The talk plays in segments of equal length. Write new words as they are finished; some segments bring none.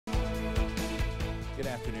Good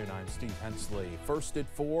afternoon, I'm Steve Hensley. First at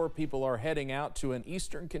 4, people are heading out to an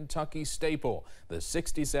Eastern Kentucky staple. The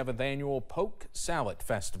 67th annual Poke Salad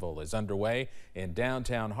Festival is underway in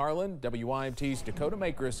downtown Harlan. WYMT's Dakota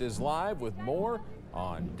Makris is live with more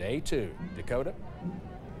on day 2. Dakota?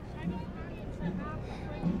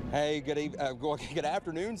 Hey, good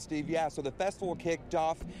afternoon, Steve. Yeah, so the festival kicked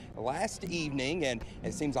off last evening, and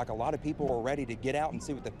it seems like a lot of people were ready to get out and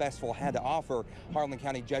see what the festival had to offer. Harlan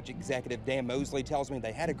County Judge Executive Dan Mosley tells me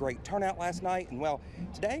they had a great turnout last night, and well,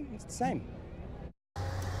 today it's the same.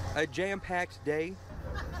 A jam-packed day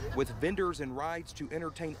with vendors and rides to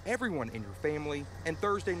entertain everyone in your family, and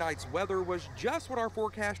Thursday night's weather was just what our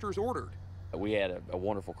forecasters ordered. We had a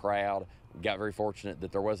wonderful crowd. We got very fortunate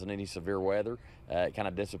that there wasn't any severe weather. It kind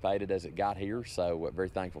of dissipated as it got here, so we're very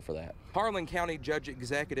thankful for that. Harlan County Judge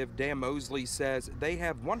Executive Dan Mosley says they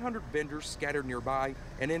have 100 vendors scattered nearby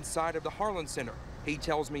and inside of the Harlan Center. He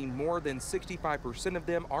tells me more than 65% of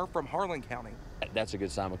them are from Harlan County. That's a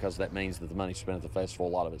good sign because that means that the money spent at the festival, a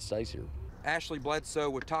lot of it stays here. Ashley Bledsoe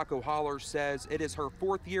with Taco Holler says it is her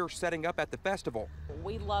 4th year setting up at the festival.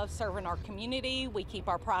 We love serving our community. We keep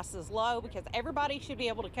our prices low because everybody should be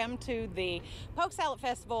able to come to the Poke Salad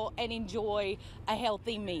Festival and enjoy a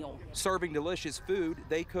healthy meal. Serving delicious food,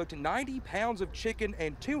 they cooked 90 pounds of chicken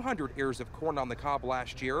and 200 ears of corn on the cob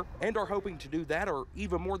last year and are hoping to do that or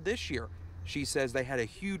even more this year. She says they had a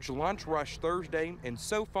huge lunch rush Thursday, and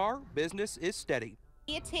so far, business is steady.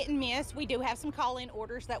 It's hit and miss. We do have some call-in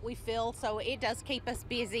orders that we fill, so it does keep us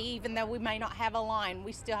busy. Even though we may not have a line,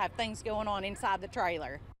 we still have things going on inside the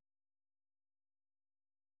trailer.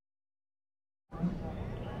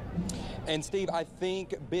 And Steve, I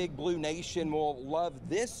think Big Blue Nation will love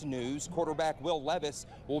this news. Quarterback Will Levis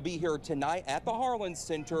will be here tonight at the Harlan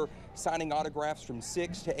Center signing autographs from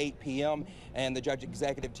 6 to 8 p.m. And the judge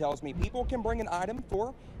executive tells me people can bring an item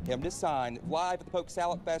for him to sign. Live at the Poke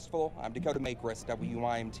Salad Festival, I'm Dakota Makris,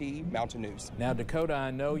 WYMT Mountain News. Now, Dakota,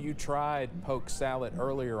 I know you tried Poke Salad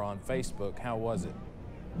earlier on Facebook. How was it?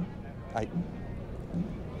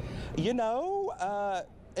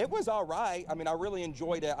 It was all right. I mean, I really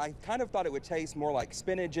enjoyed it. I kind of thought it would taste more like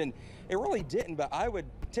spinach, and it really didn't, but I would,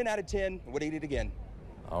 10 out of 10, would eat it again.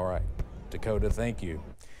 All right. Dakota, thank you.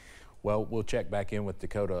 Well, we'll check back in with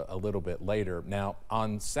Dakota a little bit later. Now,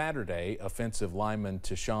 on Saturday, offensive lineman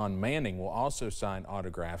Tashawn Manning will also sign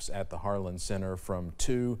autographs at the Harlan Center from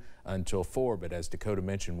 2 until 4. But as Dakota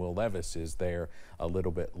mentioned, Will Levis is there a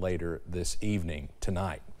little bit later this evening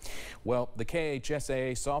tonight. Well, the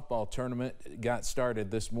KHSAA softball tournament got started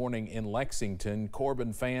this morning in Lexington.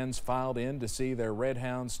 Corbin fans filed in to see their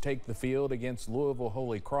Redhounds take the field against Louisville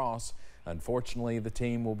Holy Cross. Unfortunately, the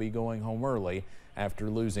team will be going home early after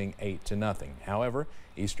losing 8-0. However,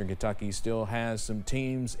 Eastern Kentucky still has some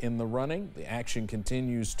teams in the running. The action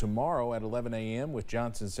continues tomorrow at 11 a.m. with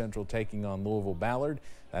Johnson Central taking on Louisville Ballard.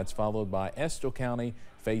 That's followed by Estill County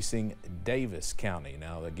facing Davis County.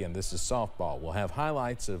 Now, again, this is softball. We'll have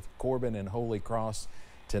highlights of Corbin and Holy Cross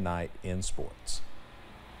tonight in sports.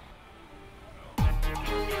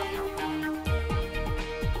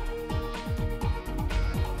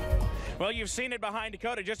 Well, you've seen it behind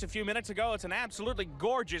Dakota just a few minutes ago. It's an absolutely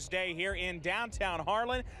gorgeous day here in downtown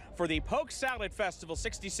Harlan for the Poke Salad Festival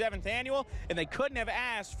 67th annual, and they couldn't have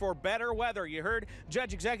asked for better weather. You heard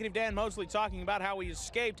Judge Executive Dan Mosley talking about how we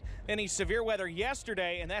escaped any severe weather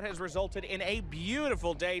yesterday, and that has resulted in a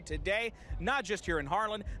beautiful day today, not just here in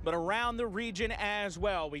Harlan, but around the region as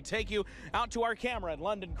well. We take you out to our camera at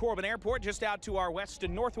London Corbin Airport, just out to our west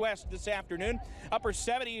and northwest this afternoon. Upper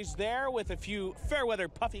 70s there with a few fair weather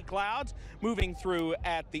puffy clouds moving through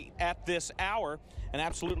at this hour. An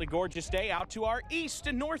absolutely gorgeous day out to our east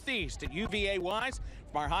and northeast at UVA-wise.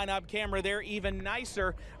 From our high knob camera there, even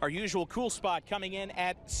nicer. Our usual cool spot coming in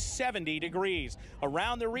at 70 degrees.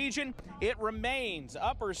 Around the region, it remains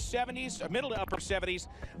upper 70s, middle to upper 70s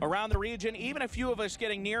around the region. Even a few of us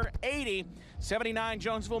getting near 80. 79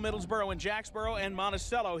 Jonesville, Middlesboro, and Jacksboro, and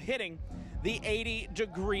Monticello hitting the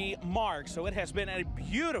 80-degree mark. So it has been a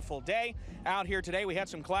beautiful day out here today. We had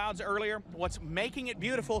some clouds earlier. What's making it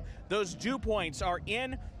beautiful, those dew points are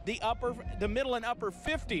in the middle and upper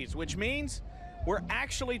 50s, which means we're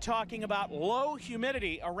actually talking about low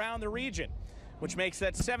humidity around the region, which makes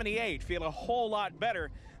that 78 feel a whole lot better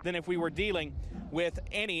than if we were dealing with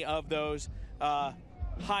any of those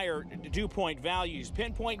higher dew point values.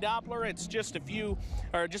 Pinpoint Doppler, it's just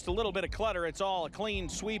a little bit of clutter. It's all a clean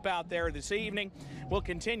sweep out there this evening. We'll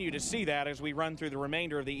continue to see that as we run through the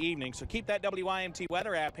remainder of the evening. So keep that WYMT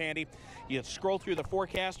weather app handy. You scroll through the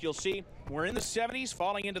forecast, you'll see we're in the 70s,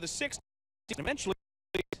 falling into the 60s, eventually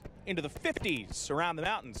into the 50s around the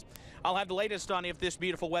mountains. I'll have the latest on if this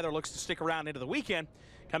beautiful weather looks to stick around into the weekend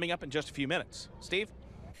coming up in just a few minutes. Steve?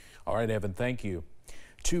 All right, Evan, thank you.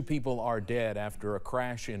 2 people are dead after a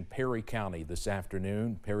crash in Perry County this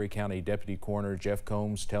afternoon. Perry County Deputy Coroner Jeff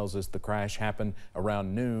Combs tells us the crash happened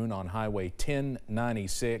around noon on Highway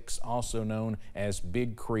 1096, also known as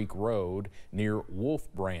Big Creek Road, near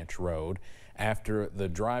Wolf Branch Road, after the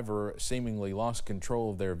driver seemingly lost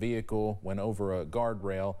control of their vehicle, went over a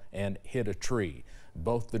guardrail, and hit a tree.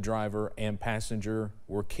 Both the driver and passenger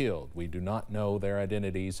were killed. We do not know their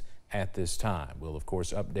identities at this time. We'll, of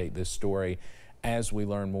course, update this story as we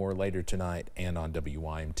learn more later tonight and on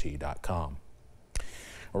WYMT.com.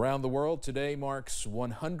 Around the world, today marks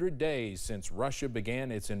 100 days since Russia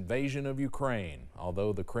began its invasion of Ukraine.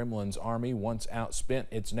 Although the Kremlin's army once outspent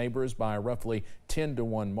its neighbors by a roughly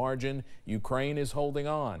 10-to-1 margin, Ukraine is holding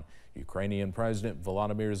on. Ukrainian President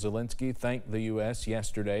Volodymyr Zelensky thanked the U.S.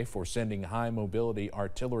 yesterday for sending high-mobility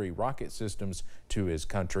artillery rocket systems to his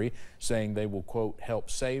country, saying they will, quote, help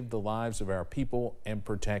save the lives of our people and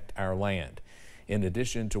protect our land. In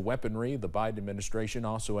addition to weaponry, the Biden administration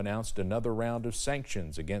also announced another round of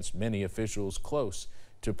sanctions against many officials close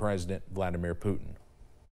to President Vladimir Putin.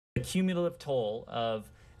 The cumulative toll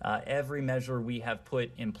of every measure we have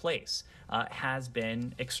put in place has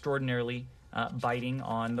been extraordinarily biting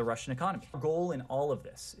on the Russian economy. Our goal in all of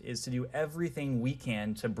this is to do everything we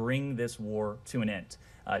can to bring this war to an end,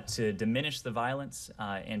 to diminish the violence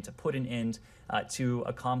and to put an end to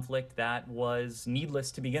a conflict that was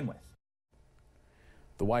needless to begin with.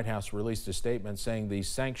 The White House released a statement saying these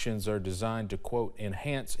sanctions are designed to, quote,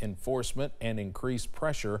 enhance enforcement and increase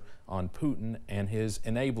pressure on Putin and his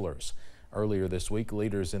enablers. Earlier this week,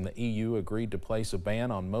 leaders in the EU agreed to place a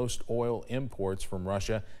ban on most oil imports from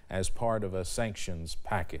Russia as part of a sanctions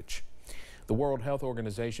package. The World Health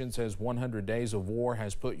Organization says 100 days of war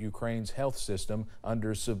has put Ukraine's health system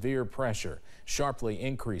under severe pressure, sharply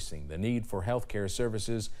increasing the need for health care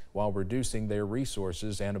services while reducing their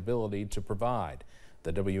resources and ability to provide.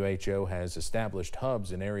 The WHO has established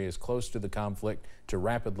hubs in areas close to the conflict to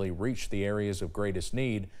rapidly reach the areas of greatest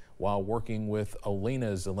need, while working with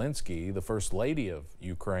Olena Zelensky, the First Lady of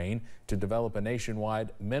Ukraine, to develop a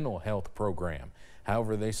nationwide mental health program.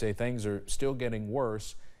 However, they say things are still getting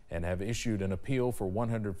worse and have issued an appeal for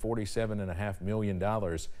 $147.5 million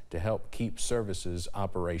to help keep services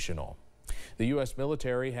operational. The U.S.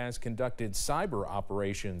 military has conducted cyber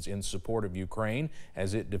operations in support of Ukraine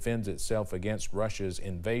as it defends itself against Russia's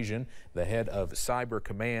invasion. The head of Cyber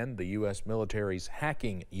Command, the U.S. military's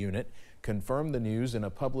hacking unit, confirmed the news in a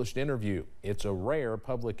published interview. It's a rare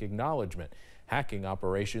public acknowledgement. Hacking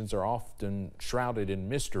operations are often shrouded in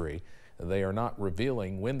mystery. They are not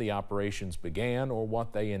revealing when the operations began or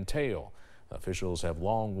what they entail. Officials have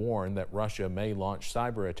long warned that Russia may launch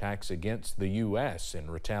cyber attacks against the U.S.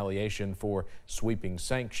 in retaliation for sweeping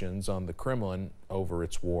sanctions on the Kremlin over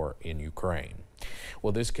its war in Ukraine.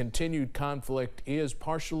 Well, this continued conflict is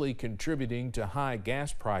partially contributing to high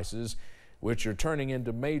gas prices, which are turning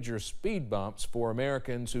into major speed bumps for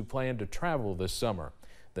Americans who plan to travel this summer.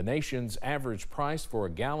 The nation's average price for a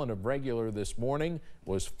gallon of regular this morning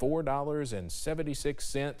was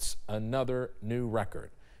 $4.76, another new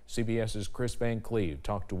record. CBS's Chris Van Cleve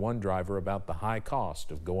talked to one driver about the high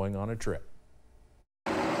cost of going on a trip.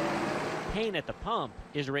 Pain at the pump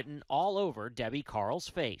is written all over Debbie Carl's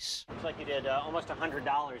face. Looks like you did almost $100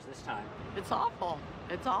 this time. It's awful.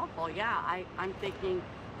 It's awful. Yeah, I'm thinking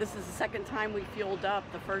this is the second time we fueled up.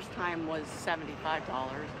 The first time was $75.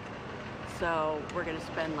 So we're going to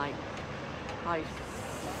spend like probably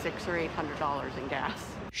 $600 or $800 in gas.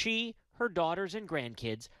 She, her daughters and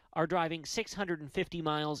grandkids are driving 650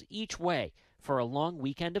 miles each way for a long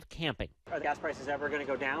weekend of camping. Are the gas prices ever going to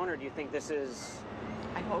go down, or do you think this is...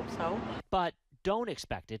 I hope so. But don't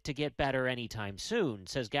expect it to get better anytime soon,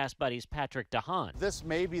 says Gas Buddy's Patrick DeHaan. This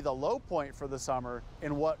may be the low point for the summer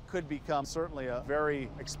in what could become certainly a very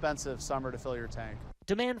expensive summer to fill your tank.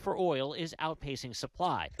 Demand for oil is outpacing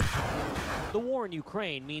supply. The war in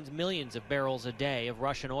Ukraine means millions of barrels a day of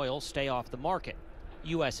Russian oil stay off the market.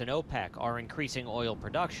 U.S. and OPEC are increasing oil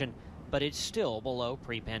production, but it's still below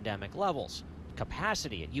pre-pandemic levels.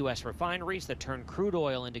 Capacity at U.S. refineries that turn crude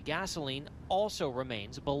oil into gasoline also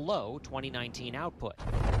remains below 2019 output.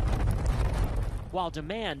 While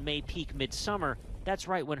demand may peak midsummer, that's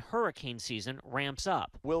right when hurricane season ramps up.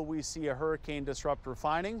 Will we see a hurricane disrupt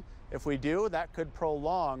refining? If we do, that could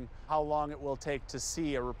prolong how long it will take to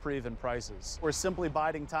see a reprieve in prices. We're simply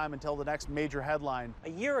biding time until the next major headline. A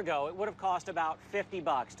year ago, it would have cost about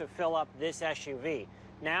 $50 to fill up this SUV.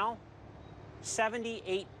 Now,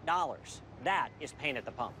 $78. That is pain at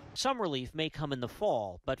the pump. Some relief may come in the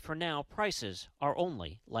fall, but for now, prices are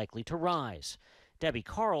only likely to rise. Debbie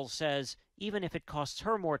Carl says even if it costs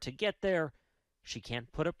her more to get there, she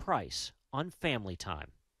can't put a price on family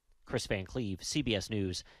time. Chris Van Cleve, CBS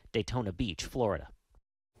News, Daytona Beach, Florida.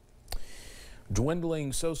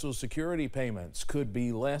 Dwindling Social Security payments could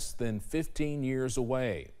be less than 15 years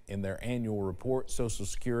away. In their annual report, Social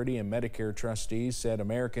Security and Medicare trustees said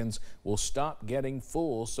Americans will stop getting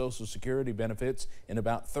full Social Security benefits in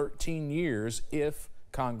about 13 years if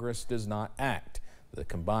Congress does not act. The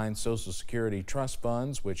combined Social Security trust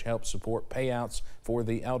funds, which help support payouts for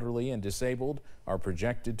the elderly and disabled, are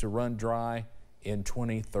projected to run dry in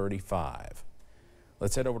 2035.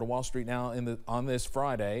 Let's head over to Wall Street now. On this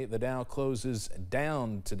Friday, the Dow closes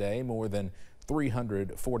down today more than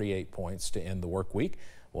 348 points to end the work week.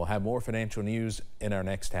 We'll have more financial news in our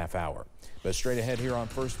next half hour. But straight ahead here on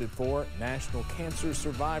First at 4, National Cancer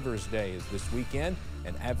Survivors Day is this weekend,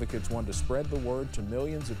 and advocates want to spread the word to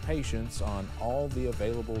millions of patients on all the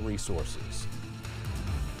available resources.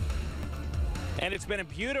 And it's been a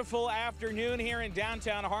beautiful afternoon here in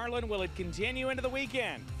downtown Harlan. Will it continue into the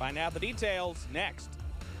weekend? Find out the details next.